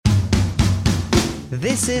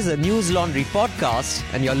This is a News Laundry podcast,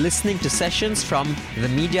 and you're listening to sessions from the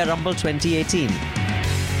Media Rumble 2018.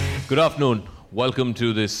 Good afternoon. Welcome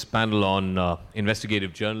to this panel on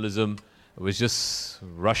investigative journalism. I was just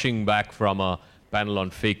rushing back from a panel on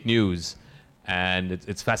fake news, and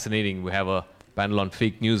it's fascinating. We have a panel on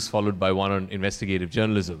fake news followed by one on investigative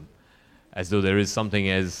journalism, as though there is something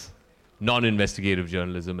as non-investigative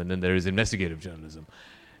journalism, and then there is investigative journalism.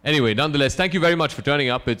 Anyway, nonetheless, thank you very much for turning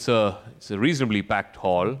up. It's a reasonably packed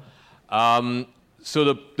hall. So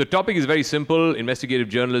the topic is very simple. Investigative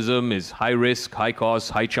journalism is high risk, high cost,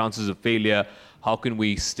 high chances of failure. How can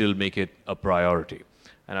we still make it a priority?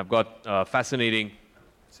 And I've got a fascinating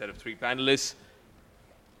set of three panelists.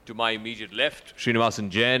 To my immediate left, Srinivasan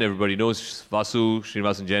Jain. Everybody knows Vasu.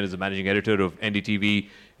 Srinivasan Jain is the managing editor of NDTV,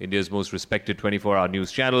 India's most respected 24-hour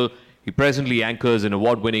news channel. He presently anchors an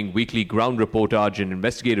award-winning weekly ground reportage and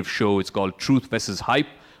investigative show. It's called Truth vs. Hype,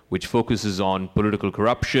 which focuses on political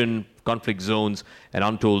corruption, conflict zones, and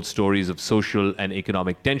untold stories of social and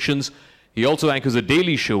economic tensions. He also anchors a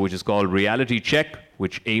daily show, which is called Reality Check,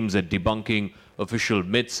 which aims at debunking official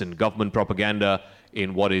myths and government propaganda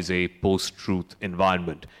in what is a post-truth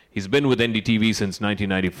environment. He's been with NDTV since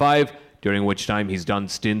 1995, during which time he's done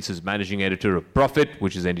stints as managing editor of Profit,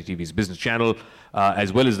 which is NDTV's business channel,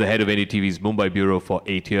 as well as the head of NDTV's Mumbai bureau for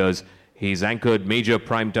 8 years. He's anchored major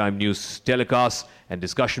primetime news telecasts and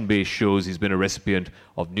discussion-based shows. He's been a recipient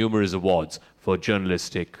of numerous awards for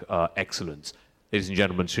journalistic excellence. Ladies and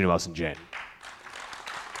gentlemen, Srinivasan Jain.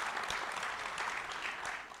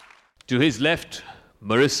 To his left,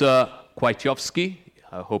 Marissa Kwiatkowski.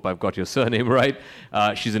 I hope I've got your surname right.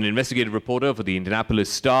 She's an investigative reporter for the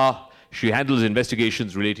Indianapolis Star. She handles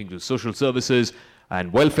investigations relating to social services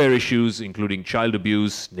and welfare issues, including child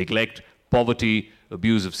abuse, neglect, poverty,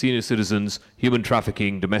 abuse of senior citizens, human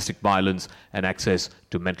trafficking, domestic violence, and access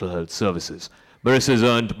to mental health services. Marissa has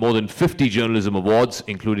earned more than 50 journalism awards,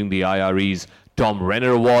 including the IRE's Tom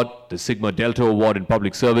Renner Award, the Sigma Delta Award in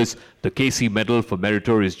Public Service, the Casey Medal for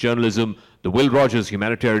Meritorious Journalism, the Will Rogers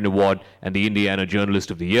Humanitarian Award, and the Indiana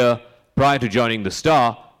Journalist of the Year. Prior to joining the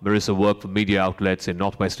Star, Marissa worked for media outlets in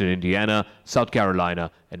northwestern Indiana, South Carolina,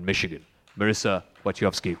 and Michigan. Marissa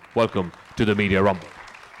Kwiatkowski, welcome to the Media Rumble.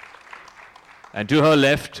 And to her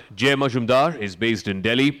left, Jay Majumdar is based in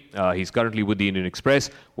Delhi. He's currently with the Indian Express,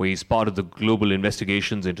 where he's part of the global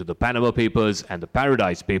investigations into the Panama Papers and the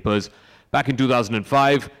Paradise Papers. Back in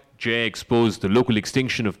 2005, Jay exposed the local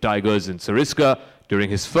extinction of tigers in Sariska during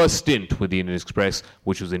his first stint with the Indian Express,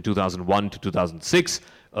 which was in 2001 to 2006.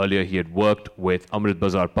 Earlier, he had worked with Amrit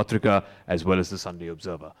Bazar Patrika as well as the Sunday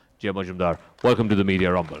Observer. Jay Majumdar, welcome to the Media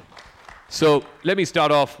Rumble. So let me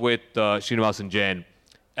start off with Srinivasan Jain.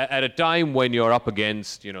 At a time when you're up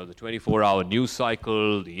against, the 24-hour news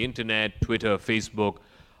cycle, the internet, Twitter, Facebook,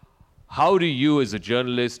 how do you as a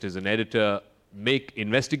journalist, as an editor, make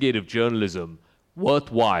investigative journalism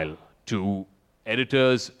worthwhile to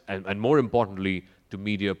editors and more importantly, to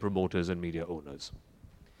media promoters and media owners?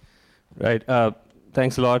 Right.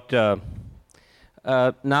 Thanks a lot.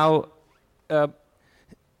 I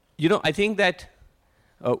think that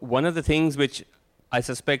one of the things which I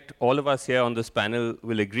suspect all of us here on this panel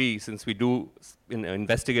will agree, since we do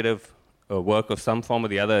investigative work of some form or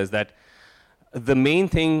the other, is that the main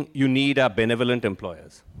thing you need are benevolent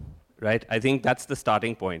employers, right? I think that's the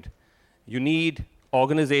starting point. You need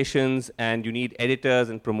organizations and you need editors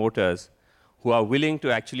and promoters who are willing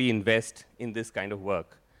to actually invest in this kind of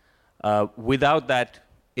work. Without that,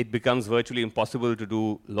 it becomes virtually impossible to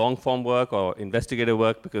do long-form work or investigative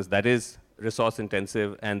work, because that is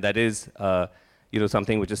resource-intensive and that is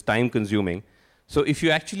something which is time-consuming. So if you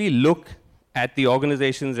actually look at the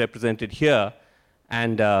organizations represented here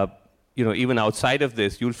and even outside of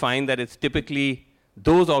this, you'll find that it's typically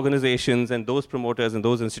those organizations and those promoters and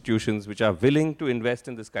those institutions which are willing to invest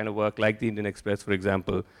in this kind of work, like the Indian Express, for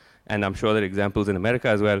example, and I'm sure there are examples in America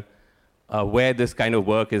as well, where this kind of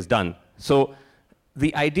work is done. So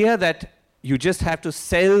the idea that you just have to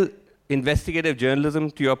sell investigative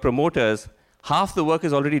journalism to your promoters, half the work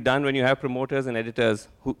is already done when you have promoters and editors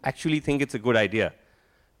who actually think it's a good idea.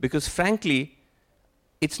 Because frankly,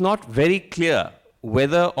 it's not very clear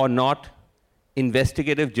whether or not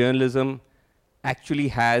investigative journalism actually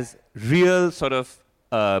has real sort of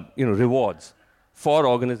rewards for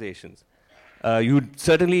organizations. You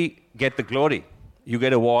certainly get the glory, you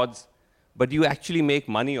get awards, but you actually make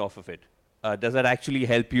money off of it. Does that actually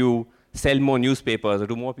help you sell more newspapers or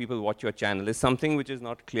do more people watch your channel? Is something which is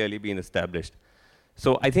not clearly been established.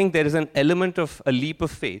 So I think there is an element of a leap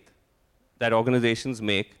of faith that organizations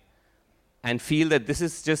make and feel that this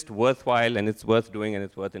is just worthwhile and it's worth doing and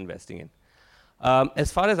it's worth investing in.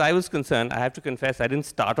 As far as I was concerned, I have to confess, I didn't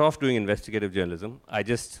start off doing investigative journalism. I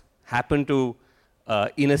just happened to,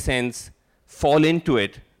 in a sense, fall into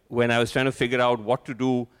it when I was trying to figure out what to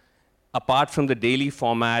do apart from the daily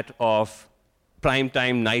format of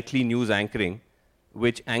primetime nightly news anchoring,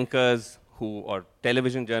 which anchors or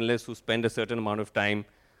television journalists who spend a certain amount of time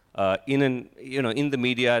in the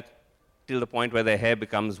media till the point where their hair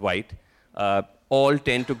becomes white, all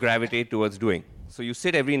tend to gravitate towards doing. So you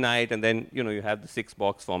sit every night, and then you have the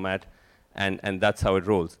 6-box format, and that's how it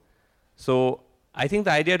rolls. So I think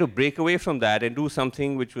the idea to break away from that and do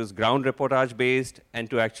something which was ground reportage based, and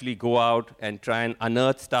to actually go out and try and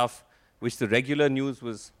unearth stuff which the regular news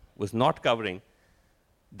was not covering,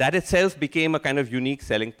 that itself became a kind of unique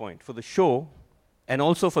selling point for the show and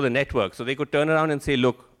also for the network. So they could turn around and say,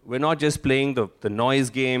 look, we're not just playing the noise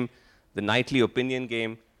game, the nightly opinion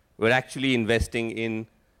game. We're actually investing in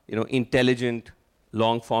intelligent,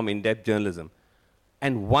 long-form, in-depth journalism.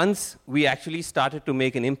 And once we actually started to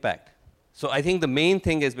make an impact. So I think the main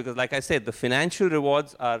thing is, because like I said, the financial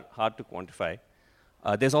rewards are hard to quantify.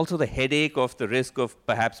 There's also the headache of the risk of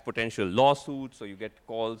perhaps potential lawsuits, so you get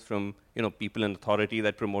calls from people in authority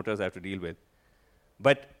that promoters have to deal with.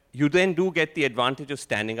 But you then do get the advantage of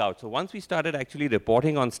standing out. So once we started actually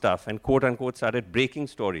reporting on stuff and quote-unquote started breaking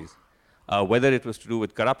stories, whether it was to do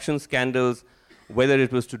with corruption scandals, whether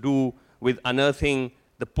it was to do with unearthing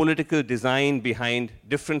the political design behind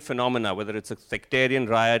different phenomena, whether it's a sectarian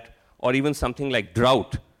riot or even something like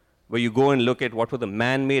drought, where you go and look at what were the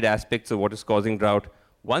man-made aspects of what is causing drought.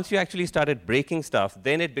 Once you actually started breaking stuff,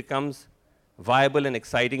 then it becomes viable and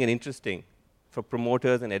exciting and interesting for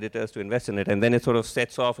promoters and editors to invest in it, and then it sort of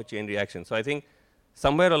sets off a chain reaction. So I think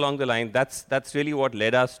somewhere along the line, that's really what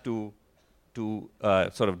led us to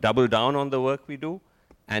sort of double down on the work we do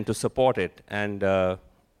and to support it. And to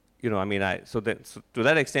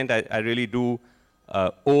that extent, I really do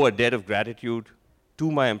owe a debt of gratitude to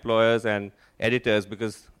my employers and editors,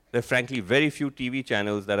 because there are frankly very few TV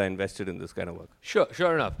channels that are invested in this kind of work.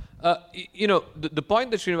 Sure enough. The point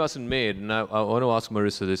that Srinivasan made, and I want to ask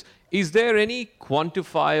Marissa this, is there any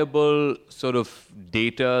quantifiable sort of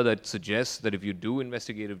data that suggests that if you do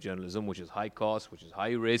investigative journalism, which is high cost, which is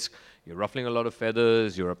high risk, you're ruffling a lot of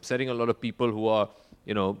feathers, you're upsetting a lot of people who are,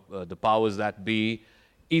 the powers that be,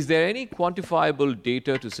 is there any quantifiable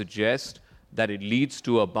data to suggest that it leads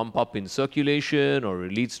to a bump up in circulation, or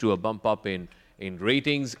it leads to a bump up in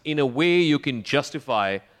ratings in a way you can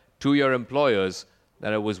justify to your employers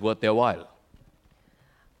that it was worth their while?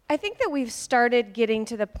 I think that we've started getting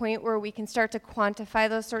to the point where we can start to quantify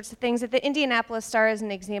those sorts of things. At the Indianapolis Star, as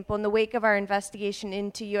an example, in the wake of our investigation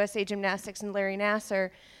into USA Gymnastics and Larry Nassar,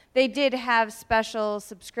 they did have special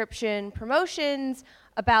subscription promotions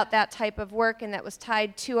about that type of work, and that was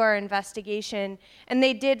tied to our investigation. And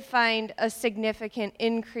they did find a significant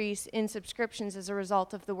increase in subscriptions as a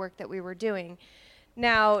result of the work that we were doing.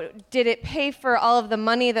 Now, did it pay for all of the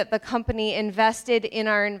money that the company invested in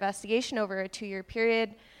our investigation over a 2-year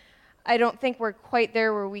period? I don't think we're quite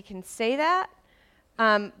there where we can say that.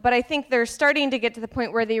 But I think they're starting to get to the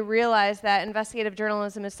point where they realize that investigative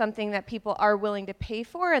journalism is something that people are willing to pay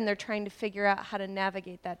for, and they're trying to figure out how to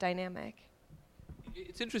navigate that dynamic.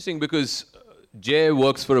 It's interesting because Jay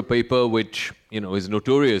works for a paper which is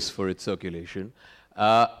notorious for its circulation.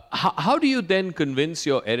 How do you then convince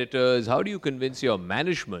your editors, how do you convince your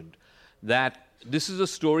management that this is a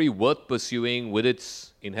story worth pursuing with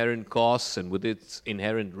its inherent costs and with its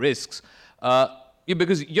inherent risks?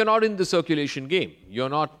 Because you're not in the circulation game. You're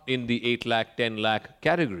not in the 8 lakh, 10 lakh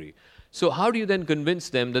category. So how do you then convince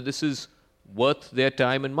them that this is worth their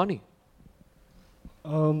time and money?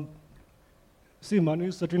 See, money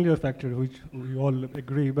is certainly a factor, which we all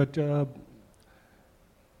agree, but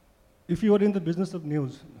if you are in the business of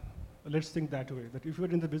news, let's think that way, that if you are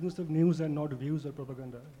in the business of news and not views or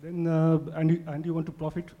propaganda, then and you want to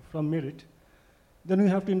profit from merit, then you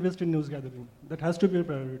have to invest in news gathering. That has to be a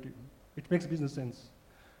priority. It makes business sense.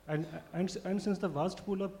 And since the vast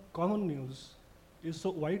pool of common news is so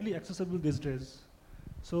widely accessible these days,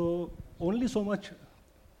 so only so much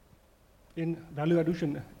in value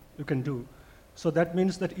addition you can do. So that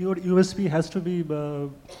means that your USP has to be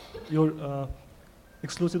your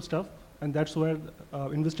exclusive stuff, and that's where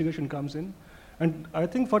investigation comes in. And I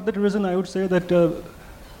think for that reason, I would say that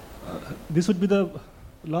this would be the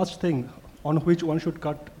last thing on which one should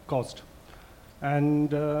cut cost.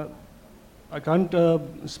 And I can't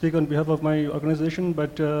speak on behalf of my organization,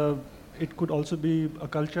 but it could also be a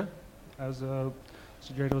culture, as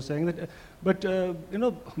Jay was saying that. But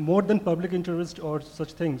more than public interest or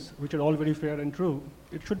such things, which are all very fair and true,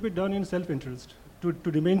 it should be done in self-interest to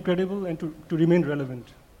remain credible and to remain relevant.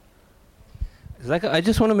 Zaka, I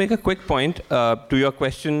just want to make a quick point to your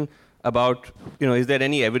question about, is there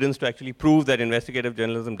any evidence to actually prove that investigative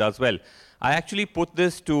journalism does well? I actually put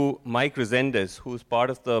this to Mike Rezendes, who's part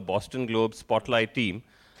of the Boston Globe Spotlight team.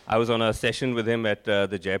 I was on a session with him at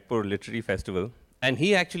the Jaipur Literary Festival, and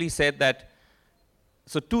he actually said that,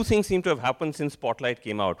 so two things seem to have happened since Spotlight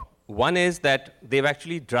came out. One is that they've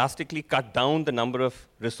actually drastically cut down the number of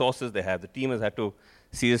resources they have. The team has had to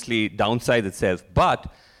seriously downsize itself.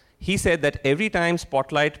 But he said that every time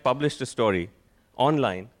Spotlight published a story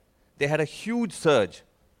online, they had a huge surge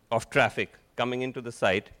of traffic coming into the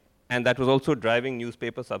site, and that was also driving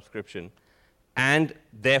newspaper subscription, and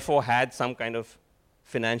therefore had some kind of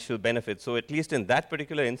financial benefit. So at least in that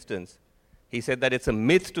particular instance, he said that it's a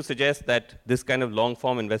myth to suggest that this kind of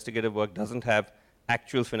long-form investigative work doesn't have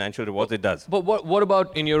actual financial rewards. It does. But what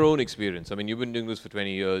about in your own experience? I mean, you've been doing this for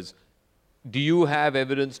 20 years. Do you have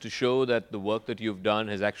evidence to show that the work that you've done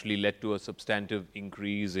has actually led to a substantive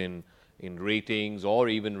increase in ratings or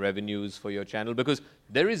even revenues for your channel? Because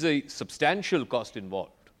there is a substantial cost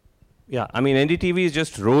involved. Yeah, I mean, NDTV is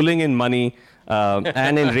just rolling in money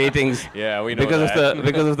and in ratings Yeah, we know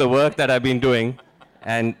because of the work that I've been doing,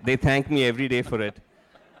 and they thank me every day for it.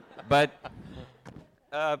 But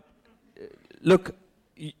look,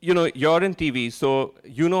 you're in TV, so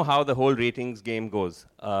you know how the whole ratings game goes.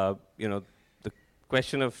 The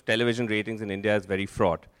question of television ratings in India is very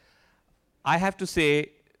fraught. I have to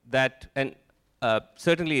say that, and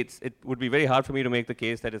certainly it would be very hard for me to make the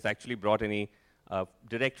case that it's actually brought any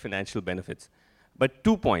direct financial benefits. But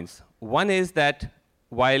 2 points. One is that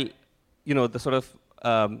while, the sort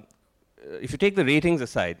of, if you take the ratings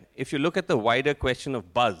aside, if you look at the wider question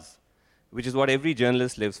of buzz, which is what every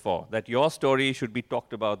journalist lives for, that your story should be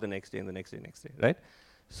talked about the next day and the next day, right?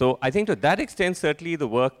 So I think to that extent, certainly the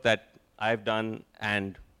work that I've done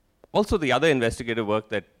and also the other investigative work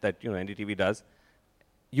that NDTV does,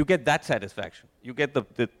 you get that satisfaction. You get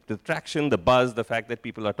the traction, the buzz, the fact that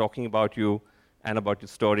people are talking about you and about your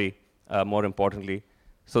story, more importantly.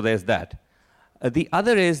 So there's that. The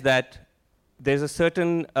other is that there's a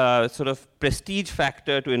certain sort of prestige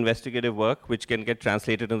factor to investigative work, which can get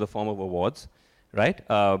translated in the form of awards, right?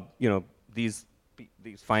 These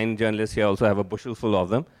fine journalists here also have a bushel full of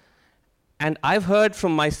them. And I've heard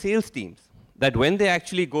from my sales teams that when they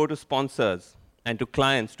actually go to sponsors and to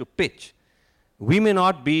clients to pitch, we may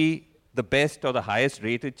not be the best or the highest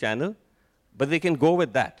rated channel, but they can go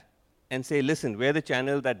with that and say, listen, we're the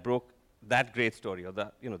channel that broke that great story, or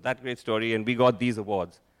that great story, and we got these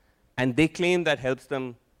awards. And they claim that helps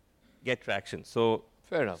them get traction. So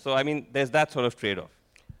fair enough. So I mean, there's that sort of trade-off.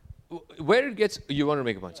 Where it gets, you want to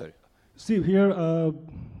make a point, sorry. See, here,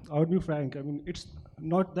 I would be frank. I mean, it's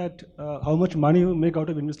not that how much money you make out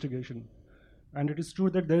of investigation. And it is true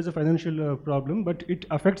that there is a financial problem, but it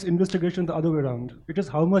affects investigation the other way around. It is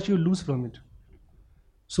how much you lose from it.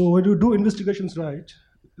 So when you do investigations right,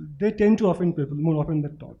 they tend to offend people more often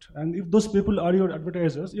than not. And if those people are your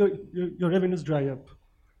advertisers, your revenues dry up.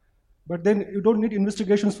 But then you don't need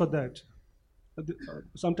investigations for that.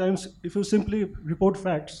 Sometimes if you simply report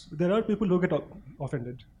facts, there are people who get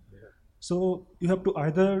offended. So you have to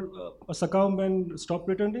either succumb and stop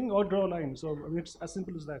pretending or draw a line. So I mean, it's as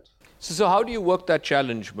simple as that. So how do you work that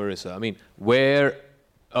challenge, Marissa? I mean, where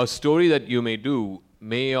a story that you may do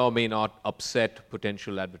may or may not upset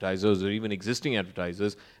potential advertisers or even existing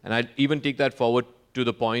advertisers, and I'd even take that forward to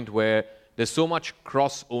the point where there's so much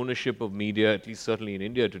cross-ownership of media, at least certainly in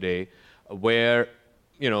India today, where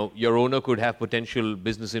your owner could have potential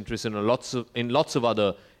business interests in lots of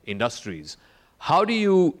other industries. How do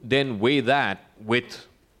you then weigh that with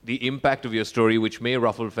the impact of your story, which may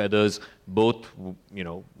ruffle feathers both,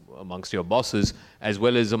 amongst your bosses as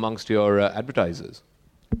well as amongst your advertisers?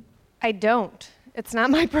 I don't. It's not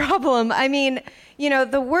my problem. I mean,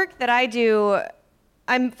 the work that I do,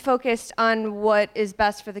 I'm focused on what is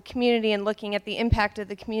best for the community and looking at the impact of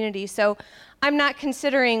the community. So I'm not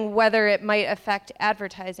considering whether it might affect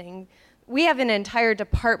advertising. We have an entire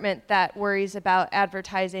department that worries about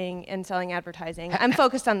advertising and selling advertising. I'm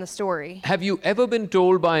focused on the story. Have you ever been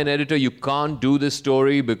told by an editor you can't do this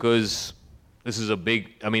story because this is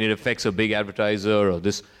it affects a big advertiser, or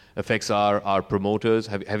this affects our promoters?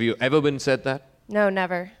 Have you ever been said that? No,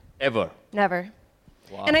 never. Ever? Never.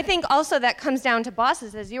 Wow. And I think also that comes down to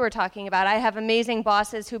bosses, as you were talking about. I have amazing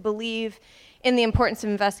bosses who believe in the importance of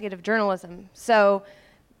investigative journalism. So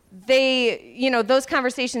they, those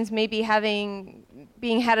conversations may be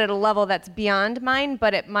being had at a level that's beyond mine,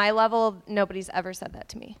 but at my level, nobody's ever said that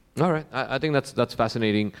to me. All right. I think that's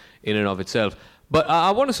fascinating in and of itself. But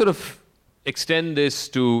I want to sort of extend this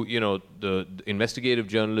to, the investigative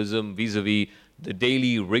journalism vis-a-vis the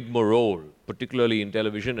daily rigmarole, particularly in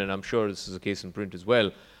television, and I'm sure this is the case in print as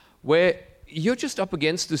well, where you're just up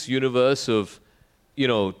against this universe of,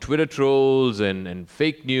 Twitter trolls and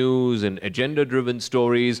fake news and agenda-driven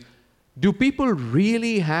stories. Do people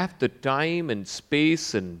really have the time and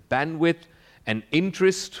space and bandwidth and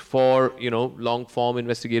interest for, long-form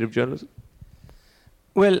investigative journalism?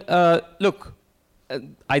 Well, look,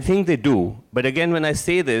 I think they do. But again, when I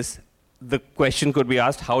say this, the question could be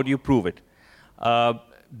asked, how do you prove it?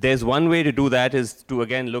 There's one way to do that is to,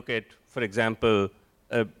 again, look at, for example,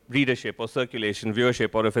 readership or circulation,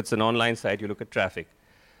 viewership, or if it's an online site, you look at traffic.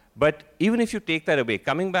 But even if you take that away,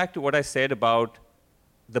 coming back to what I said about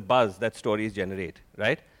the buzz that stories generate,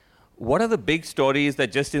 right? What are the big stories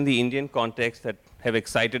that just in the Indian context that have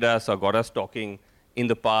excited us or got us talking in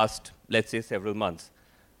the past, let's say, several months?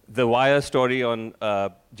 The Wire story on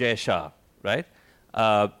Jay Shah, right?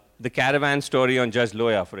 The Caravan story on Judge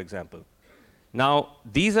Loya, for example. Now,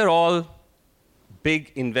 these are all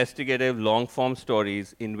big investigative long-form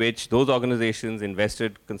stories in which those organizations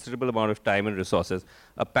invested considerable amount of time and resources.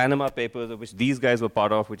 Panama Papers, of which these guys were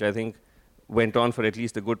part of, which I think went on for at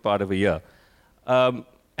least a good part of a year. And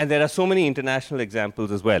there are so many international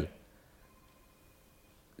examples as well.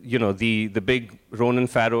 The big Ronan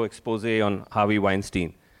Farrow expose on Harvey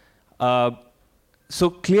Weinstein. So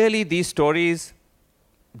clearly these stories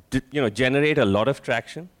generate a lot of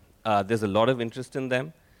traction. There's a lot of interest in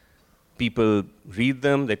them. People read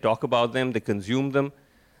them, they talk about them, they consume them.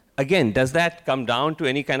 Again, does that come down to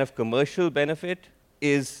any kind of commercial benefit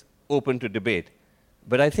is open to debate.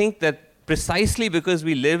 But I think that precisely because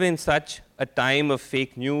we live in such a time of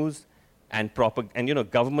fake news and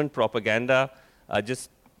government propaganda,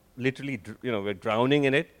 just literally, we're drowning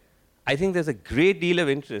in it. I think there's a great deal of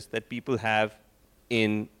interest that people have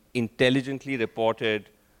in intelligently reported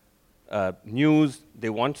news. They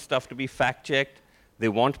want stuff to be fact-checked. They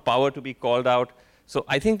want power to be called out. So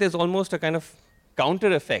I think there's almost a kind of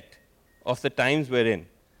counter effect of the times we're in,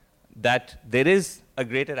 that there is a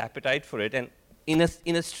greater appetite for it. And in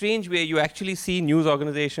a strange way, you actually see news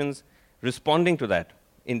organizations responding to that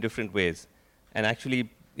in different ways and actually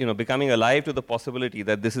becoming alive to the possibility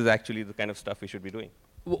that this is actually the kind of stuff we should be doing.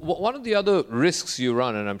 One of the other risks you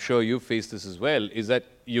run, and I'm sure you've faced this as well, is that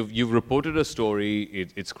you've reported a story,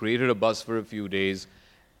 it's created a buzz for a few days,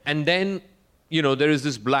 and then there is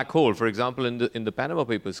this black hole. For example, in the Panama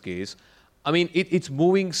Papers case, I mean, it's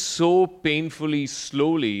moving so painfully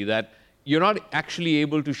slowly that you're not actually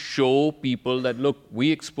able to show people that, look,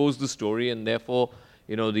 we exposed the story, and therefore,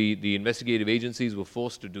 the investigative agencies were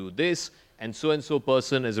forced to do this, and so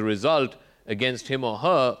person, as a result, against him or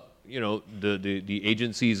her, the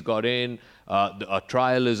agencies got in, a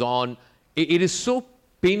trial is on. It is so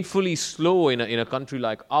painfully slow in a country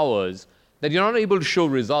like ours that you're not able to show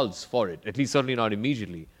results for it, at least certainly not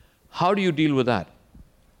immediately. How do you deal with that?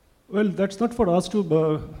 Well, that's not for us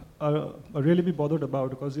to really be bothered about,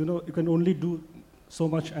 because you can only do so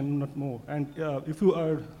much and not more. And if you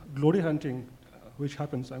are glory hunting, which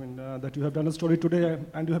happens, I mean, that you have done a story today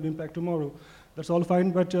and you have impact tomorrow, that's all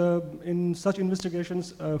fine. But in such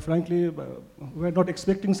investigations, frankly, we're not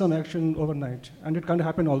expecting some action overnight, and it can't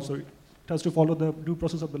happen also. It has to follow the due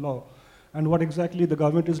process of the law. And what exactly the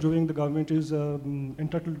government is doing, the government is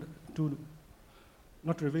entitled to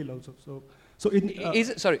not reveal also.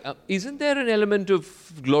 Isn't there an element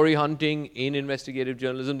of glory hunting in investigative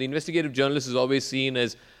journalism? The investigative journalist is always seen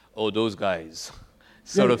as, oh, those guys,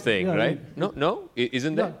 sort of thing, right? No?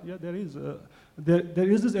 Isn't there? Yeah, there is. There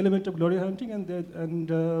is this element of glory hunting,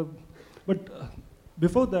 but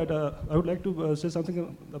before that, I would like to say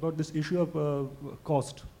something about this issue of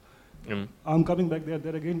cost. I'm coming back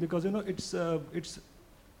there again because it's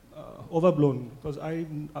overblown. Because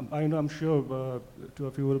I'm sure two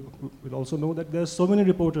of you will also know that there's so many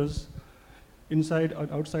reporters inside and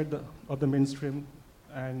outside of the mainstream,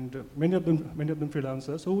 and many of them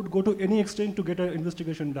freelancers who would go to any extent to get an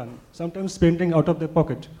investigation done. Sometimes spending out of their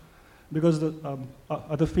pocket, because the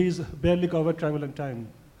other fees barely cover travel and time.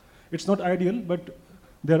 It's not ideal, but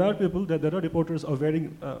there are people, there are reporters of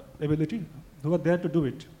varying ability who are there to do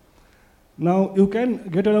it. Now, you can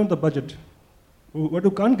get around the budget. What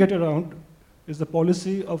you can't get around is the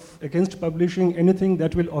policy of against publishing anything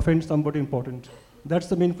that will offend somebody important. That's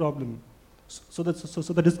the main problem. So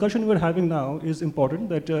the discussion we're having now is important,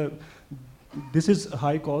 that this is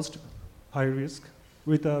high cost, high risk,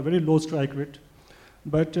 with a very low strike rate.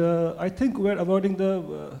 But I think we're avoiding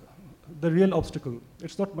the real obstacle.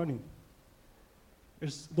 It's not money.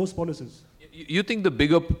 It's those policies. You think the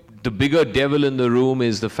bigger devil in the room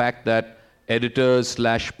is the fact that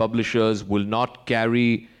editors/publishers will not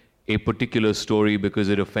carry a particular story because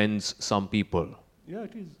it offends some people. Yeah,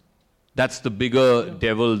 it is. That's the bigger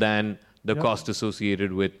devil than the Yeah. cost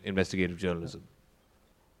associated with investigative journalism.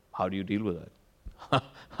 How do you deal with that?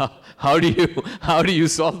 How do you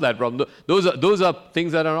solve that problem? Those are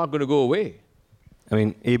things that are not going to go away. I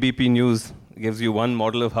mean, ABP News gives you one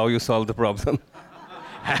model of how you solve the problem.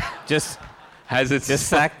 just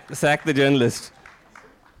sack the journalist.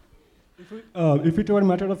 If it were a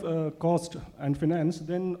matter of cost and finance,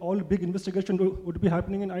 then all big investigation would be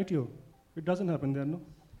happening in ITO. It doesn't happen there, no?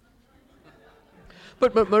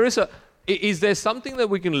 But Marissa, is there something that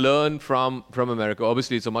we can learn from America?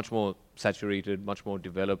 Obviously, it's a much more saturated, much more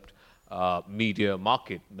developed media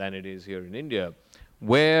market than it is here in India,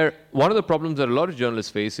 where one of the problems that a lot of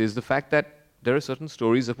journalists face is the fact that there are certain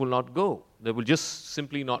stories that will not go, that will just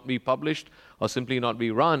simply not be published or simply not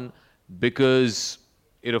be run because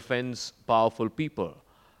it offends powerful people.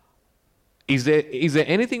 Is there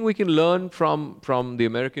anything we can learn from the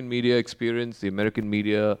American media experience, the American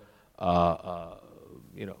media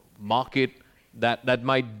market that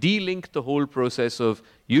might de-link the whole process of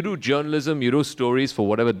you do journalism, you do stories for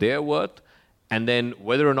whatever they're worth, and then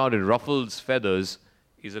whether or not it ruffles feathers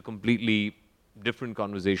is a completely different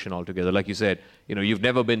conversation altogether. Like you said, you've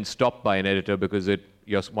never been stopped by an editor because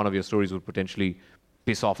one of your stories would potentially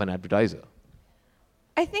piss off an advertiser.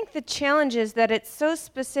 I think the challenge is that it's so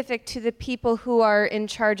specific to the people who are in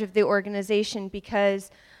charge of the organization,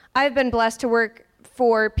 because I've been blessed to work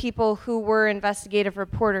for people who were investigative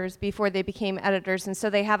reporters before they became editors, and so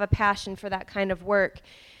they have a passion for that kind of work.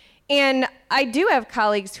 And I do have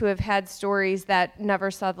colleagues who have had stories that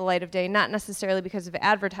never saw the light of day, not necessarily because of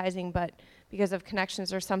advertising, but because of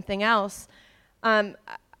connections or something else. I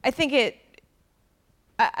think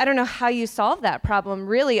I don't know how you solve that problem,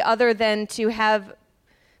 really, other than to have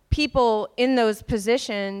people in those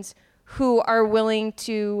positions who are willing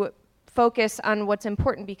to focus on what's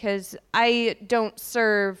important, because I don't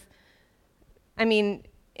serve, in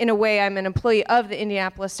a way I'm an employee of the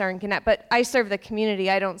Indianapolis Star and Gannett, but I serve the community,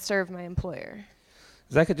 I don't serve my employer.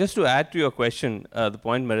 Zaka, just to add to your question, the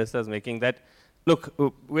point Marissa is making, that, look,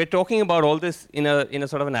 we're talking about all this in a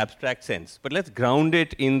sort of an abstract sense, but let's ground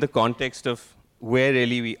it in the context of where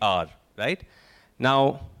really we are, right?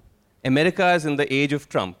 Now, America is in the age of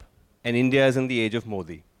Trump, and India is in the age of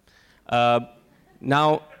Modi.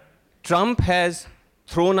 Now, Trump has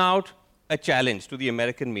thrown out a challenge to the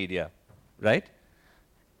American media, right?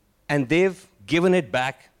 And they've given it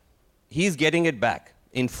back. He's getting it back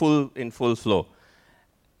in full flow.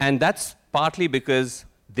 And that's partly because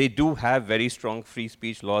they do have very strong free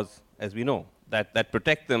speech laws, as we know, that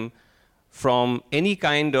protect them from any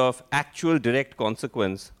kind of actual direct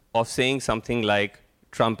consequence of saying something like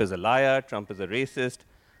Trump is a liar, Trump is a racist,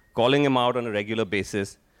 calling him out on a regular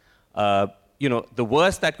basis. The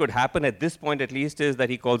worst that could happen at this point, at least, is that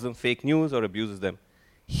he calls them fake news or abuses them.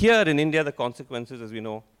 Here in India, the consequences, as we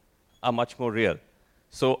know, are much more real.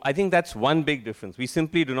 So I think that's one big difference. We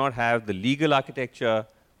simply do not have the legal architecture,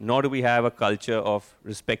 nor do we have a culture of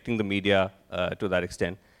respecting the media to that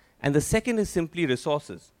extent. And the second is simply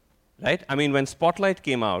resources, right? I mean, when Spotlight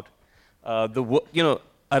came out, around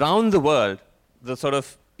the world,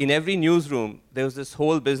 in every newsroom, there was this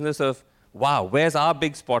whole business of, wow, where's our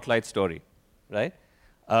big Spotlight story, right?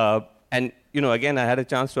 And again, I had a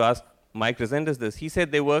chance to ask Mike Resendiz this. He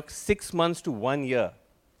said they work 6 months to 1 year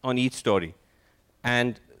on each story.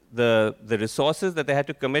 And the resources that they had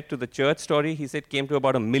to commit to the church story, he said, came to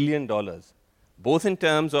about $1 million, both in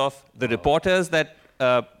terms of the reporters that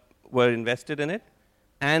were invested in it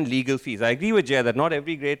and legal fees. I agree with Jay that not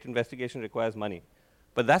every great investigation requires money.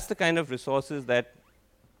 But that's the kind of resources that,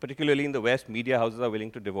 particularly in the West, media houses are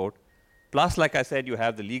willing to devote. Plus, like I said, you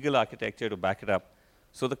have the legal architecture to back it up.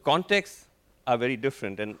 So the contexts are very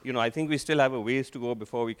different. And I think we still have a ways to go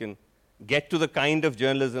before we can get to the kind of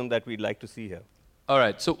journalism that we'd like to see here. All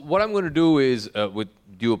right. So what I'm going to do is, with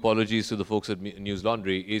due apologies to the folks at News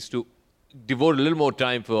Laundry, is to devote a little more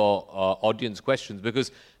time for audience questions,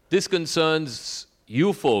 because this concerns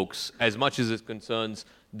you folks as much as it concerns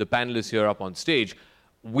the panelists here up on stage.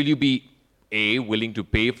 Will you be, A, willing to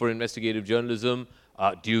pay for investigative journalism?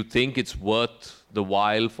 Do you think it's worth the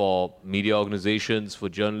while for media organizations, for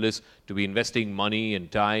journalists, to be investing money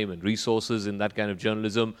and time and resources in that kind of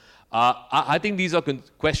journalism? I think these are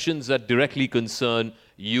questions that directly concern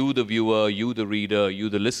you, the viewer, you, the reader, you,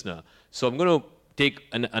 the listener. So I'm going to take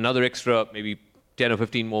another extra, maybe 10 or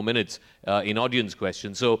 15 more minutes in audience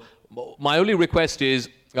questions. So my only request is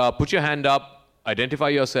put your hand up, identify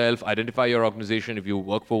yourself, identify your organization if you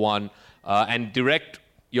work for one, and direct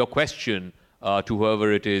your question to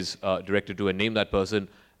whoever it is directed to, and name that person.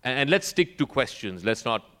 And let's stick to questions. Let's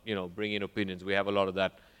not, bring in opinions. We have a lot of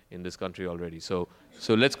that in this country already. So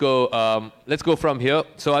let's go from here.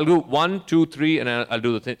 So I'll do 1, 2, 3, and I'll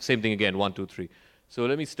do the same thing again, 1, 2, 3. So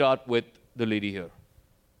let me start with the lady here.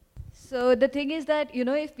 So the thing is that,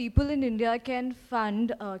 if people in India can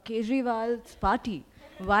fund Kejriwal's party,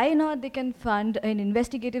 why not they can fund an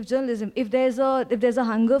investigative journalism if there's a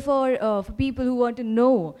hunger for people who want to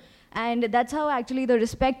know. And that's how actually the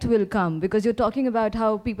respect will come, because you're talking about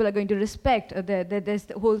how people are going to respect. There's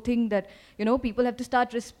the whole thing that, people have to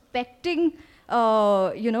start respecting,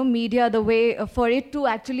 media the way for it to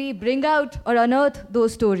actually bring out or unearth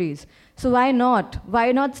those stories. So why not?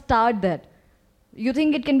 Why not start that? You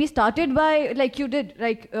think it can be started by, like you did,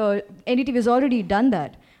 NDTV has already done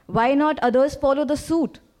that. Why not others follow the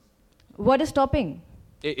suit? What is stopping?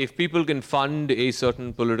 If people can fund a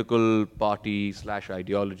certain political party /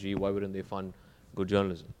 ideology, why wouldn't they fund good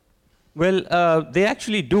journalism? Well, they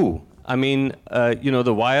actually do. I mean,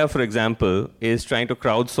 The Wire, for example, is trying to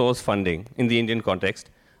crowdsource funding in the Indian context.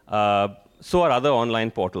 So are other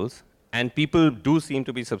online portals, and people do seem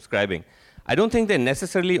to be subscribing. I don't think they're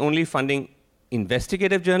necessarily only funding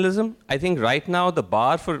investigative journalism. I think right now the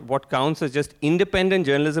bar for what counts as just independent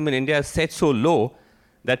journalism in India is set so low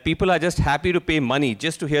that people are just happy to pay money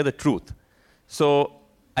just to hear the truth. So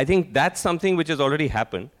I think that's something which has already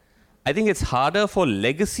happened. I think it's harder for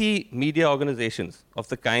legacy media organizations of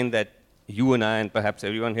the kind that you and I and perhaps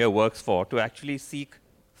everyone here works for to actually seek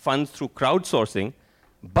funds through crowdsourcing.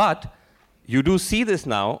 But you do see this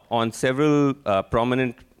now on several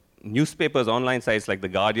prominent newspapers, online sites like The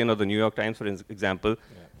Guardian or The New York Times, for example.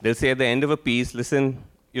 Yeah. They'll say at the end of a piece, listen,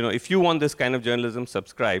 if you want this kind of journalism,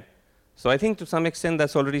 subscribe. So I think to some extent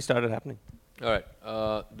that's already started happening. All right,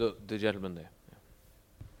 the gentleman there. Yeah.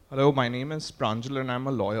 Hello, my name is Pranjal and I'm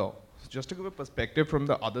a lawyer. Just to give a perspective from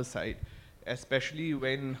the other side, especially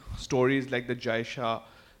when stories like the Jai Shah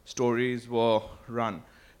stories were run.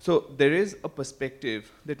 So there is a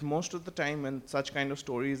perspective that most of the time when such kind of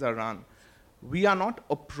stories are run, we are not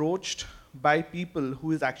approached by people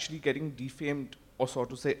who is actually getting defamed, or so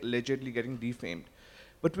to say, allegedly getting defamed.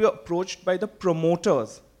 But we are approached by the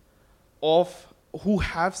promoters who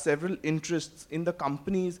have several interests in the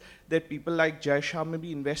companies that people like Jai Shah may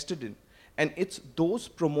be invested in. And it's those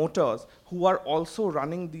promoters who are also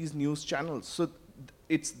running these news channels. So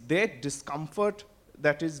it's their discomfort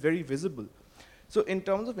that is very visible. So in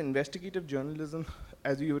terms of investigative journalism,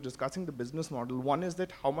 as we were discussing the business model, one is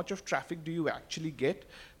that how much of traffic do you actually get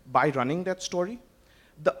by running that story?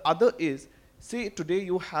 The other is, say today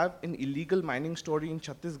you have an illegal mining story in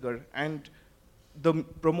Chhattisgarh and the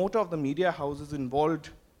promoter of the media house is involved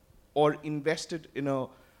or invested in a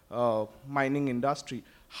mining industry.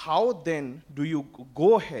 How then do you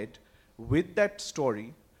go ahead with that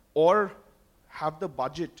story or have the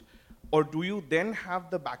budget, or do you then have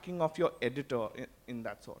the backing of your editor in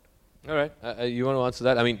that sort? All right, you want to answer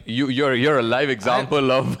that? I mean, you're a live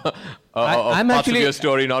example of parts of your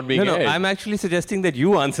story not being aired. No, I'm actually suggesting that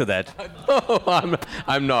you answer that. No,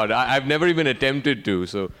 I'm not. I've never even attempted to.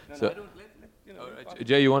 So,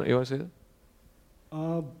 Jay, you want to say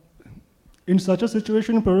that? In such a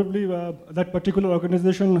situation, probably that particular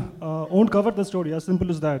organization won't cover the story, as simple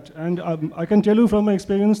as that. And I can tell you from my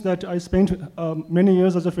experience that I spent many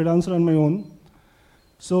years as a freelancer on my own.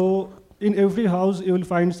 So in every house, you will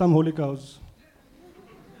find some holy cows.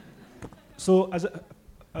 So as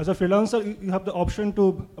a freelancer, you have the option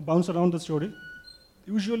to bounce around the story.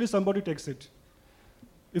 Usually somebody takes it,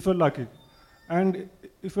 if you're lucky. And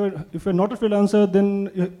if you're not a freelancer, then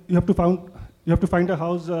you have to find a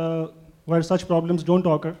house where such problems don't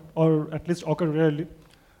occur, or at least occur rarely,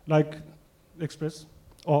 like Express,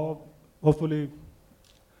 or hopefully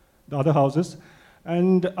the other houses.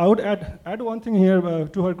 And I would add one thing here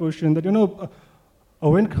to her question, that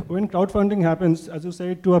when crowdfunding happens, as you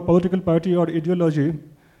say, to a political party or ideology,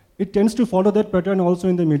 it tends to follow that pattern also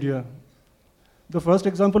in the media. The first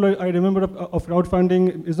example I remember of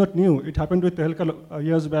crowdfunding is not new. It happened with Tehelka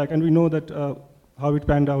years back, and we know that how it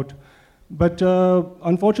panned out. But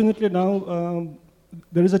unfortunately now,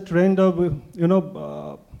 there is a trend of,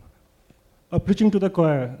 preaching to the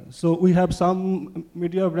choir. So we have some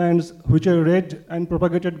media brands which are read and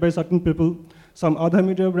propagated by certain people, some other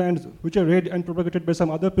media brands which are read and propagated by some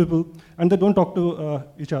other people, and they don't talk to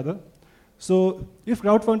each other. So if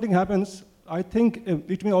crowdfunding happens, I think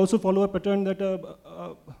it may also follow a pattern that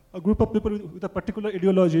a group of people with a particular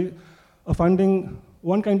ideology are funding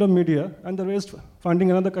one kind of media and the rest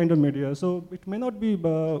funding another kind of media. So it may not be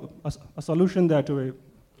a solution that way.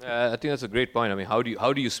 I think that's a great point. I mean, how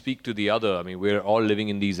do you speak to the other? I mean, we're all living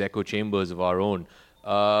in these echo chambers of our own.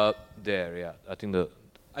 I think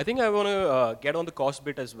I think I want to get on the cost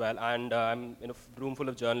bit as well, and I'm in a room full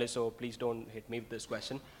of journalists, so please don't hit me with this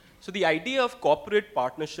question. So the idea of corporate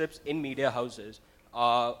partnerships in media houses,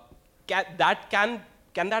 can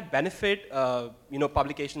that benefit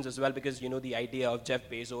publications as well? Because the idea of Jeff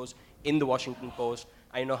Bezos in the Washington Post,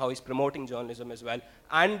 I know how he's promoting journalism as well,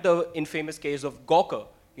 and the infamous case of Gawker,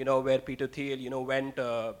 where Peter Thiel, went,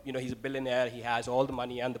 he's a billionaire, he has all the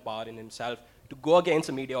money and the power in himself to go against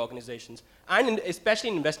the media organizations, and especially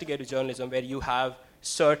in investigative journalism, where you have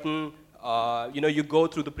certain, you go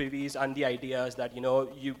through the privies and the ideas that,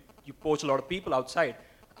 you poach a lot of people outside,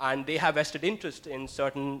 and they have vested interest in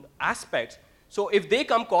certain aspects. So if they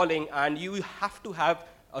come calling and you have to have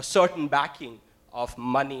a certain backing of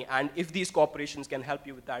money, and if these corporations can help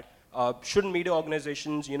you with that, shouldn't media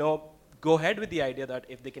organizations, go ahead with the idea that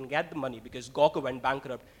if they can get the money, because Gawker went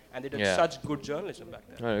bankrupt and they did such good journalism back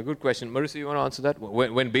then. All right, good question. Marissa, you want to answer that?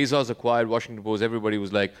 When Bezos acquired Washington Post, everybody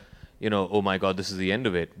was like, oh my God, this is the end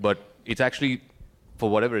of it. But it's actually, for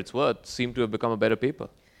whatever it's worth, seemed to have become a better paper.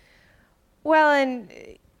 Well, and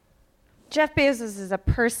Jeff Bezos is a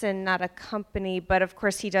person, not a company, but of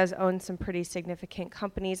course he does own some pretty significant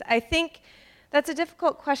companies. I think that's a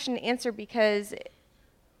difficult question to answer because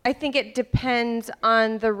I think it depends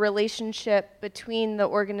on the relationship between the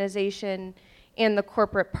organization and the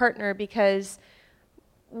corporate partner, because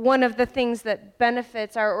one of the things that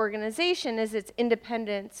benefits our organization is its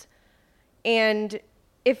independence. And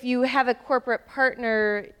if you have a corporate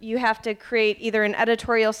partner, you have to create either an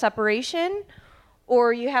editorial separation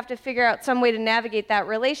or you have to figure out some way to navigate that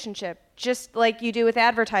relationship, just like you do with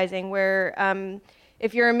advertising, where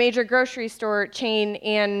if you're a major grocery store chain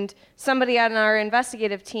and somebody on our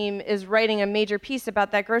investigative team is writing a major piece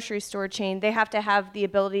about that grocery store chain, they have to have the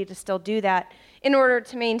ability to still do that in order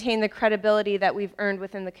to maintain the credibility that we've earned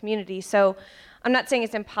within the community. So I'm not saying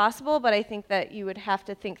it's impossible, but I think that you would have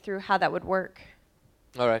to think through how that would work.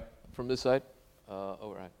 All right, from this side.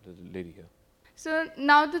 All right, the lady here. So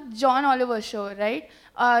now the John Oliver show, right?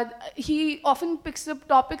 He often picks up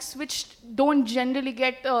topics which don't generally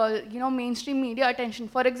get, mainstream media attention.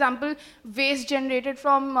 For example, waste generated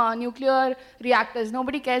from nuclear reactors.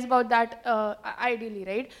 Nobody cares about that ideally,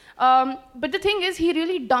 right? But the thing is, he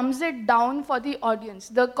really dumbs it down for the audience,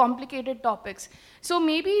 the complicated topics. So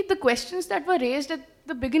maybe the questions that were raised at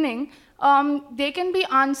the beginning, they can be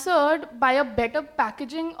answered by a better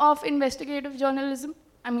packaging of investigative journalism.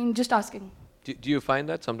 I mean, just asking. Do you find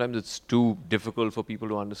that sometimes it's too difficult for people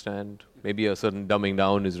to understand? Maybe a certain dumbing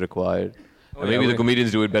down is required. Or maybe the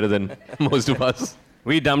comedians do it better than most of us.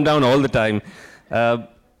 We dumb down all the time.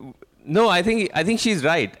 No, I think she's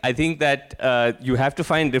right. I think that you have to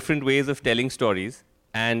find different ways of telling stories.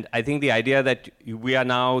 And I think the idea that we are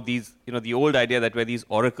now these, the old idea that we're these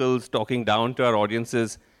oracles talking down to our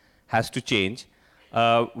audiences has to change.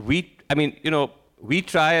 We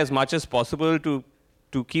try as much as possible to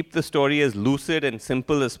keep the story as lucid and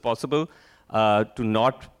simple as possible, to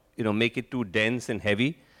not make it too dense and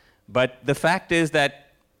heavy. But the fact is that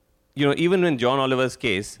even in John Oliver's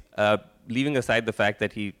case, leaving aside the fact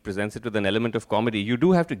that he presents it with an element of comedy, you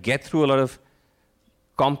do have to get through a lot of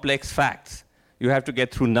complex facts. You have to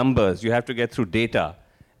get through numbers. You have to get through data.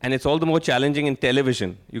 And it's all the more challenging in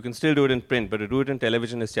television. You can still do it in print, but to do it in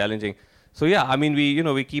television is challenging. So yeah, I mean,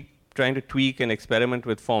 we keep trying to tweak and experiment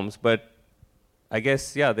with forms, but I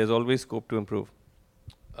guess, yeah, there's always scope to improve.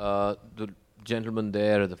 The gentleman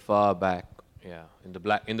there at the far back, yeah, in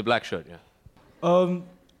the black shirt, yeah.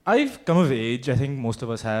 I've come of age, I think most of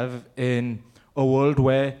us have, in a world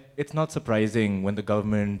where it's not surprising when the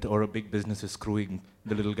government or a big business is screwing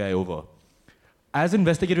the little guy over. As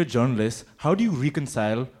investigative journalists, how do you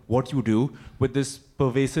reconcile what you do with this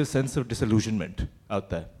pervasive sense of disillusionment out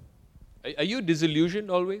there? Are you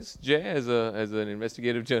disillusioned always, Jay, as an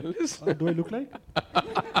investigative journalist? Do I look like?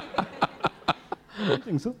 I don't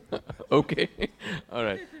think so. Okay. All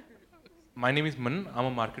right. My name is Manan. I'm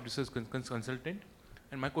a market research consultant.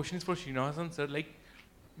 And my question is for Srinivasan, sir. Like,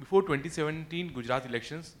 before 2017 Gujarat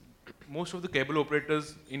elections, most of the cable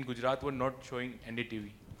operators in Gujarat were not showing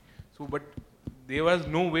NDTV. So, but there was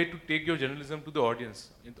no way to take your journalism to the audience,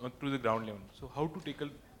 to the ground level. So, how to tackle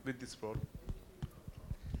with this problem?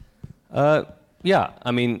 Yeah,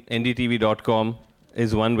 I mean, ndtv.com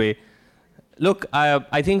is one way. Look,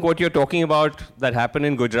 I think what you're talking about that happened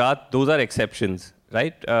in Gujarat, those are exceptions,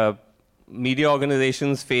 right? Media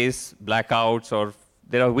organizations face blackouts, or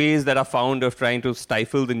there are ways that are found of trying to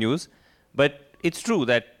stifle the news. But it's true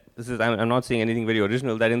that, I'm not saying anything very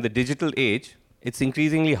original, that in the digital age, it's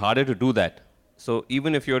increasingly harder to do that. So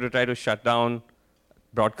even if you were to try to shut down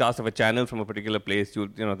broadcast of a channel from a particular place,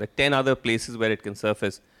 there are 10 other places where it can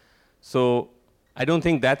surface. So I don't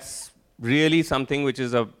think that's really something which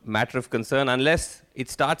is a matter of concern unless it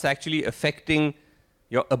starts actually affecting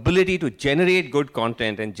your ability to generate good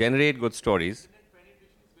content and generate good stories.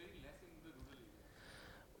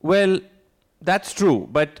 Well, that's true,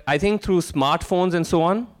 but I think through smartphones and so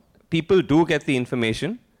on, people do get the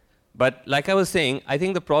information. But like I was saying, I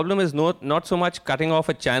think the problem is not so much cutting off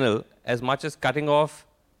a channel as much as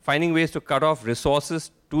finding ways to cut off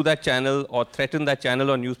resources to that channel or threaten that channel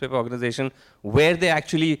or newspaper organization where they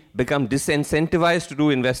actually become disincentivized to do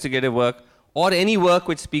investigative work or any work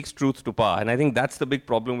which speaks truth to power. And I think that's the big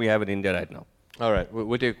problem we have in India right now. All right,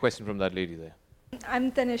 we'll take a question from that lady there.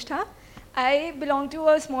 I'm Tanishtha. I belong to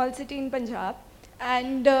a small city in Punjab,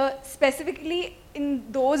 and specifically in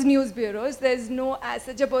those news bureaus, there's no as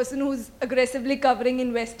such a person who's aggressively covering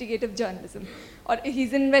investigative journalism, or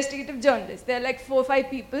he's an investigative journalist. There are like 4 or 5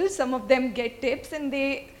 people. Some of them get tips, and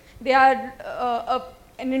they are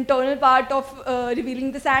an internal part of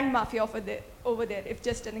revealing the sand mafia over there. If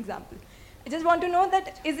just an example, I just want to know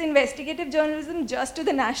that is investigative journalism just to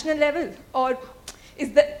the national level, or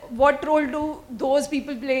what role do those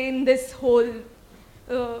people play in this whole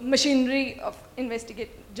machinery of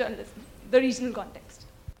investigative journalism, the regional context?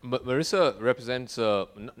 But Marissa represents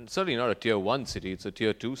certainly not a tier 1 city, it's a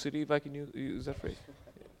tier 2 city, if I can use that phrase.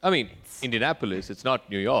 I mean, Indianapolis, it's not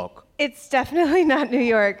New York. It's definitely not New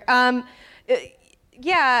York.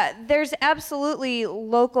 Yeah, there's absolutely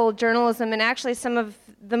local journalism, and actually some of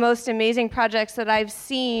the most amazing projects that I've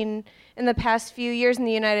seen in the past few years in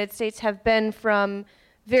the United States have been from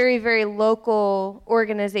very, very local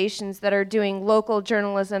organizations that are doing local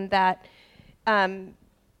journalism that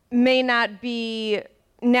may not be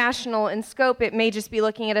national in scope. It may just be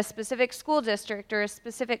looking at a specific school district or a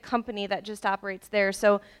specific company that just operates there.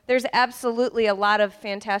 So there's absolutely a lot of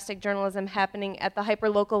fantastic journalism happening at the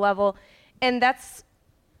hyper-local level, and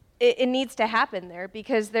it needs to happen there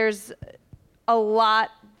because there's a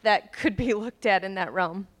lot that could be looked at in that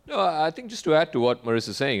realm. No, I think just to add to what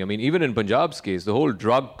Marissa's saying, I mean, even in Punjab's case, the whole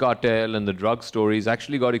drug cartel and the drug stories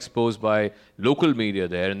actually got exposed by local media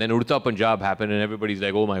there, and then Udta Punjab happened, and everybody's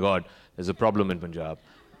like, oh my God, there's a problem in Punjab.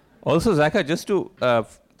 Also, Zaka, just to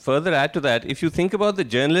further add to that, if you think about the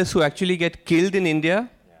journalists who actually get killed in India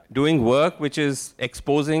doing work which is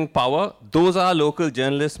exposing power, those are local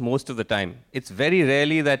journalists most of the time. It's very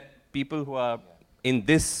rarely that people who are in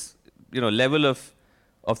this level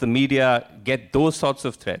of the media get those sorts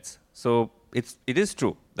of threats. So it is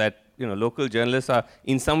true that local journalists are,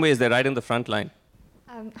 in some ways, they're right in the front line.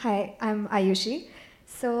 Hi, I'm Ayushi.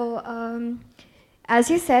 So as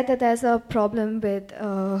you said that there's a problem with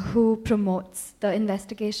who promotes the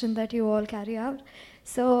investigation that you all carry out.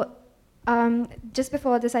 So just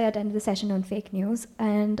before this, I attended the session on fake news,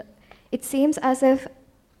 and it seems as if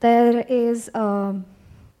there is a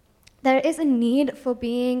need for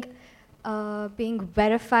being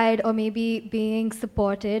verified or maybe being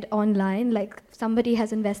supported online. Like somebody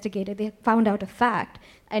has investigated, they found out a fact.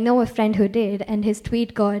 I know a friend who did, and his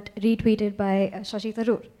tweet got retweeted by Shashi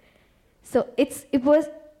Tharoor. So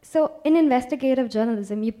so in investigative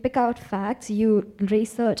journalism, you pick out facts, you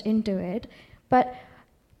research into it, but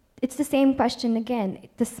it's the same question again.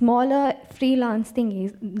 The smaller freelance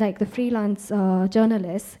thingies, like the freelance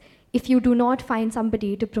journalists, if you do not find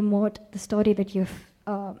somebody to promote the story that you've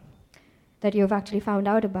actually found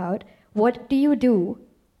out about, what do you do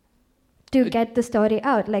to get the story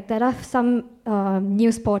out? Like there are some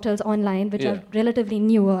news portals online which are relatively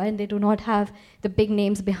newer and they do not have the big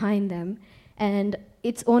names behind them. And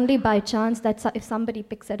it's only by chance that if somebody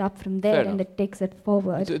picks it up from there and it takes it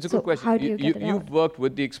forward. It's a good question. How do you get it You've out? worked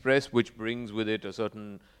with the Express, which brings with it a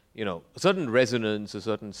certain resonance, a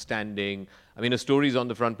certain standing. I mean, a story's on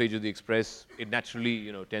the front page of the Express, it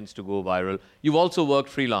naturally, tends to go viral. You've also worked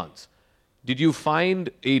freelance. Did you find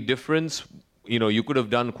a difference? You could have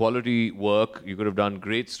done quality work, you could have done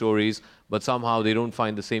great stories, but somehow they don't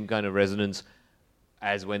find the same kind of resonance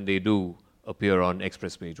as when they do appear on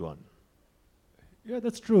Express Page 1. Yeah,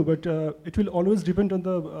 that's true, but it will always depend on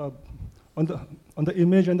the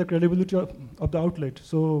image and the credibility of the outlet.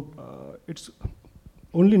 So it's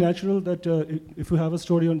only natural that if you have a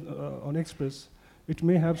story on Express, it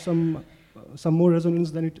may have some more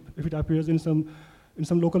resonance than if it appears in some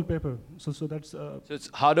local paper. So that's. So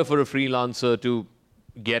it's harder for a freelancer to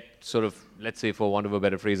get sort of, let's say, for want of a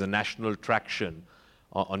better phrase, a national traction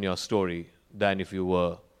on your story than if you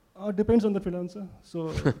were. Depends on the freelancer.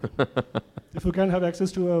 So if you can have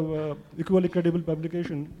access to a equally credible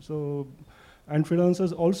publication, so And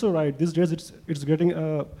freelancers also write. These days it's getting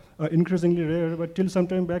increasingly rare, but till some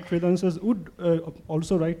time back, freelancers would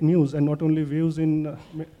also write news and not only views in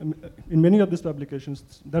many of these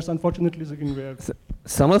publications. That's unfortunately getting rare.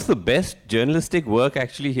 Some of the best journalistic work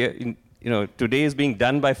actually here, today is being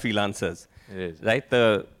done by freelancers. It is. Right?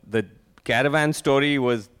 The Caravan story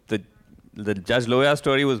was, the Judge Lohya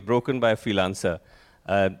story was broken by a freelancer.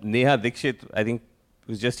 Neha Dikshit, I think,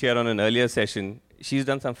 was just here on an earlier session. She's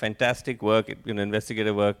done some fantastic work,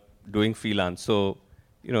 investigative work, doing freelance. So,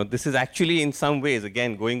 this is actually in some ways,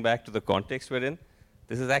 again, going back to the context we're in,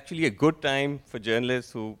 this is actually a good time for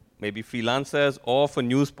journalists who may be freelancers or for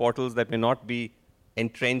news portals that may not be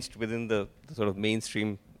entrenched within the sort of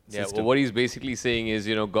mainstream system. Well, what he's basically saying is,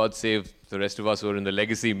 God save the rest of us who are in the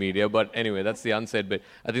legacy media. But anyway, that's the unsaid bit.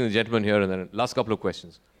 I think the gentleman here, and then last couple of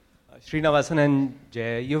questions. Srinivasan and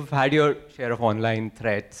Jay, you've had your share of online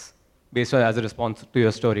threats based on as a response to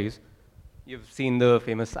your stories. You've seen the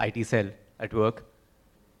famous IT cell at work.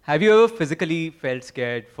 Have you ever physically felt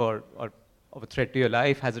scared or of a threat to your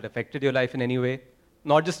life? Has it affected your life in any way?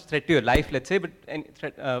 Not just threat to your life, let's say, but any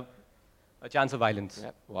threat, a chance of violence.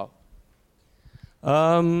 Yeah. Wow.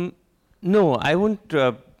 No, I wouldn't.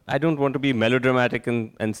 I don't want to be melodramatic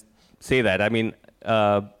and say that. I mean,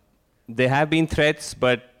 there have been threats,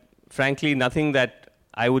 but frankly, nothing that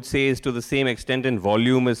I would say is to the same extent in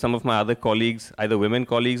volume as some of my other colleagues, either women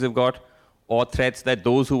colleagues have got, or threats that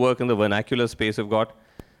those who work in the vernacular space have got.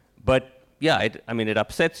 But yeah, it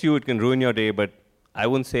upsets you, it can ruin your day, but I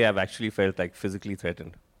wouldn't say I've actually felt like physically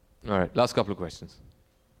threatened. All right, last couple of questions.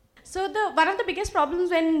 So one of the biggest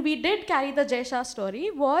problems when we did carry the Jay Shah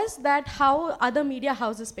story was that how other media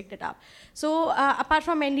houses picked it up. So apart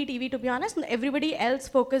from NDTV, to be honest, everybody else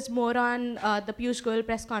focused more on the Piyush Goyal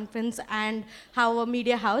press conference and how a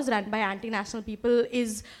media house run by anti-national people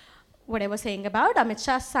is whatever saying about Amit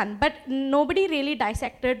Shah's son. But nobody really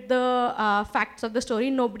dissected the facts of the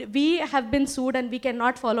story. We have been sued and we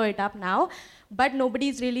cannot follow it up now, but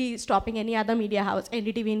nobody's really stopping any other media house,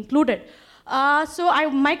 NDTV included.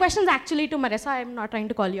 My question is actually to Marissa. I'm not trying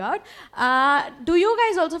to call you out. Do you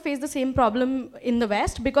guys also face the same problem in the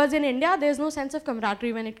West? Because in India, there's no sense of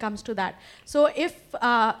camaraderie when it comes to that. So if,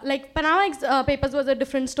 Panama Papers was a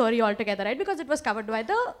different story altogether, right? Because it was covered by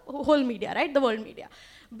the whole media, right? The world media.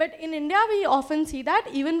 But in India, we often see that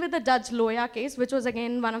even with the Judge Lohya case, which was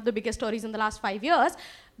again one of the biggest stories in the last 5 years,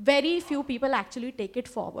 very few people actually take it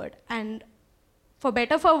forward. And for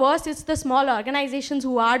better, for worse, it's the small organizations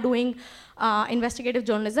who are doing investigative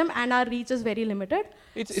journalism, and our reach is very limited.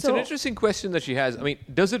 It's an interesting question that she has. I mean,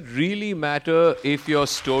 does it really matter if your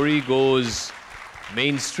story goes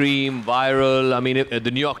mainstream, viral? I mean, if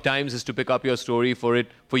the New York Times is to pick up your story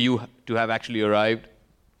for you to have actually arrived,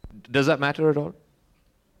 does that matter at all?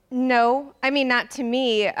 No, I mean, not to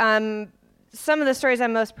me. Some of the stories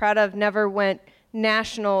I'm most proud of never went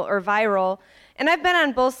national or viral. And I've been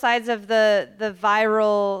on both sides of the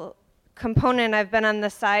viral component. I've been on the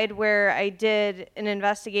side where I did an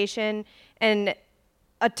investigation and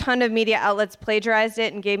a ton of media outlets plagiarized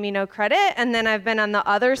it and gave me no credit. And then I've been on the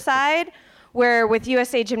other side where with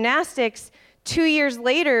USA Gymnastics, 2 years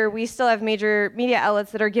later, we still have major media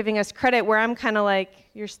outlets that are giving us credit where I'm kind of like,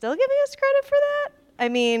 you're still giving us credit for that? I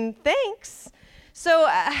mean, thanks. So,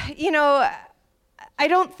 I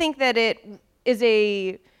don't think that it is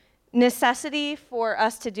a necessity for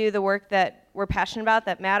us to do the work that we're passionate about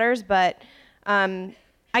that matters, but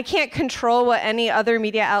I can't control what any other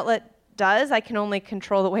media outlet does. I can only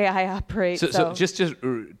control the way I operate. So just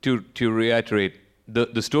to reiterate,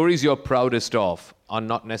 the stories you're proudest of are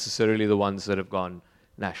not necessarily the ones that have gone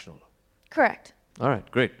national. Correct. All right,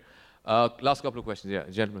 great. Last couple of questions. Yeah,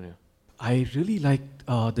 gentleman here. I really liked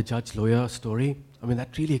the Judge Lohya story. I mean,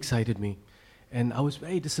 that really excited me. And I was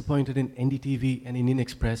very disappointed in NDTV and Indian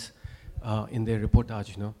Express in their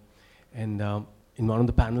reportage, And in one of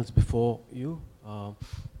the panels before you,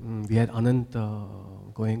 we had Anant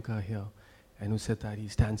Goenka here, and who said that he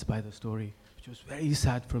stands by the story, which was very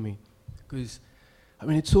sad for me. Because, I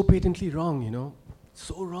mean, it's so patently wrong,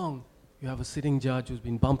 So wrong. You have a sitting judge who's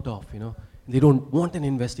been bumped off, and they don't want an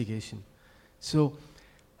investigation. So,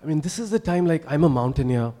 I mean, this is the time, like, I'm a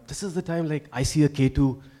mountaineer. This is the time, like, I see a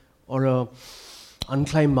K2 or a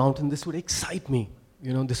unclimbed mountain. This would excite me.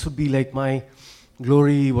 This would be like my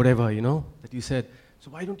glory, whatever, that you said. So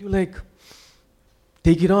why don't you, like,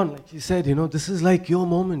 take it on? Like you said, this is like your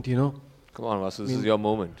moment, Come on, Vasu, this is your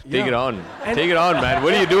moment. Take it on. Take it on, man.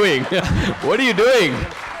 What are you doing? What are you doing?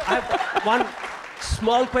 I have one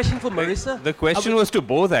small question for Marissa. The question was to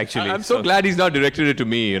both, actually. I'm so glad he's not directed it to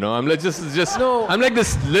me, I'm like I'm like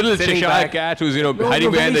this little Cheshire cat who's,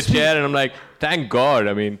 hiding behind the chair, and I'm like, thank God.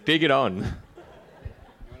 I mean, take it on.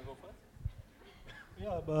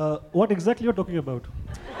 What exactly you're talking about?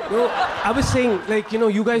 No, I was saying, like,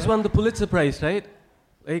 you guys won the Pulitzer Prize, right?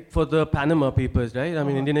 Like, for the Panama Papers, right? I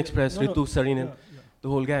mean, Indian Express, Ritu, Sarin, the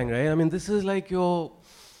whole gang, right? I mean, this is like your...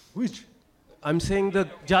 Which? I'm saying the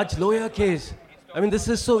Judge Loya case. I mean, this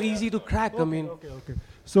is so easy to crack, Okay.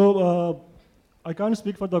 So, I can't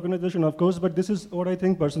speak for the organization, of course, but this is what I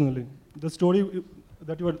think personally. The story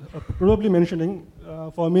that you are probably mentioning,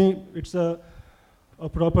 for me, it's a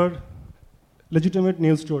proper, legitimate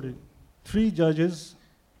news story. 3 judges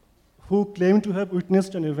who claim to have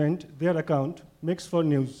witnessed an event, their account makes for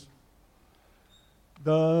news.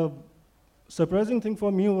 The surprising thing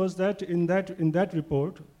for me was that in that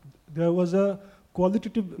report, there was a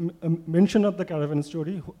qualitative mention of the caravan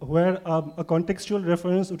story where a contextual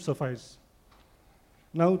reference would suffice.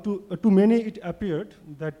 Now, to many, it appeared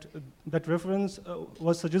that that reference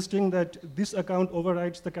was suggesting that this account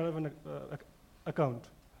overrides the caravan account.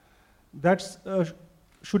 That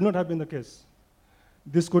should not have been the case.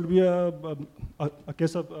 This could be a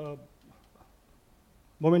case of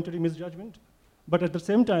momentary misjudgment, but at the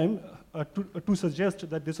same time, to suggest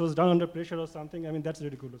that this was done under pressure or something, I mean, that's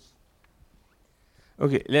ridiculous.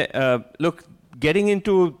 Okay, look, getting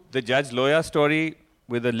into the Judge Loya story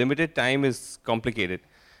with a limited time is complicated.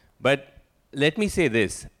 But let me say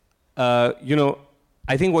this.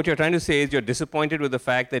 I think what you're trying to say is you're disappointed with the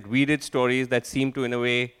fact that we did stories that seem to, in a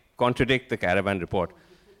way, contradict the Caravan report.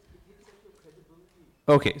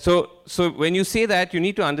 Okay, so when you say that, you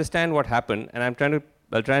need to understand what happened, and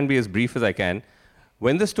I'll try and be as brief as I can.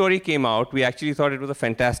 When the story came out, we actually thought it was a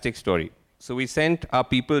fantastic story. So we sent our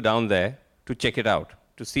people down there to check it out,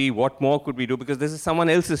 to see what more could we do, because this is someone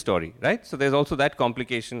else's story, right? So there's also that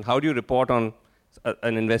complication. How do you report on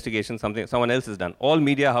an investigation, something someone else has done? All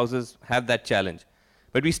media houses have that challenge.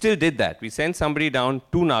 But we still did that. We sent somebody down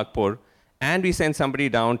to Nagpur, and we sent somebody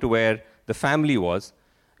down to where the family was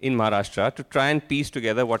in Maharashtra to try and piece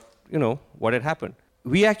together what had happened.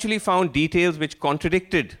 We actually found details which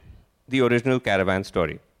contradicted the original Caravan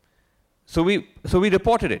story. So we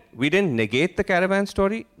reported it. We didn't negate the Caravan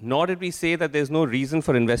story, nor did we say that there's no reason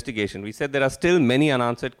for investigation. We said there are still many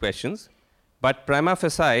unanswered questions, but prima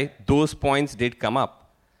facie, those points did come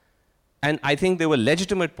up. And I think they were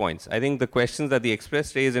legitimate points. I think the questions that the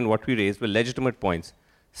Express raised and what we raised were legitimate points.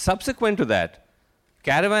 Subsequent to that,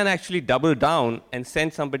 Caravan actually doubled down and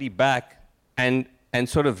sent somebody back and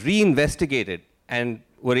sort of reinvestigated and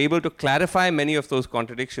were able to clarify many of those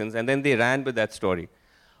contradictions, and then they ran with that story.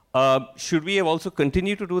 Should we have also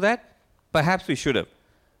continued to do that? Perhaps we should have.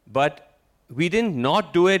 But we did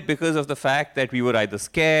not do it because of the fact that we were either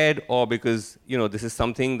scared or because this is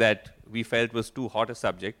something that we felt was too hot a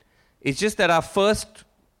subject. It's just that our first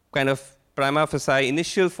kind of prima facie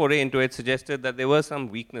initial foray into it suggested that there were some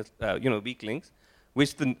weak links,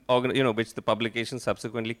 which the publication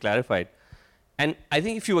subsequently clarified. And I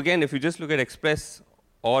think if you just look at Express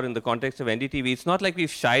or in the context of NDTV, it's not like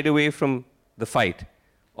we've shied away from the fight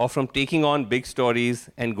or from taking on big stories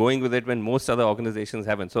and going with it when most other organizations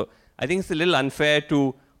haven't. So I think it's a little unfair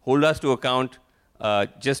to hold us to account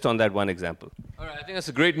just on that one example. All right, I think that's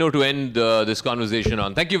a great note to end this conversation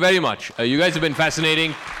on. Thank you very much. You guys have been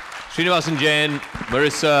fascinating. Srinivasan Jain,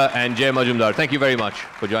 Marissa, and Jay Majumdar, thank you very much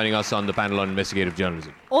for joining us on the panel on investigative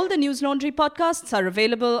journalism. All the News Laundry podcasts are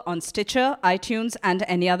available on Stitcher, iTunes, and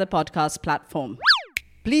any other podcast platform.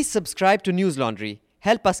 Please subscribe to News Laundry.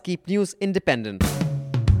 Help us keep news independent.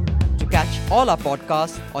 To catch all our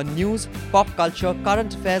podcasts on news, pop culture,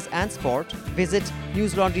 current affairs, and sport, visit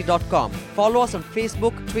newslaundry.com. Follow us on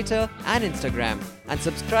Facebook, Twitter, and Instagram, and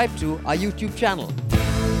subscribe to our YouTube channel.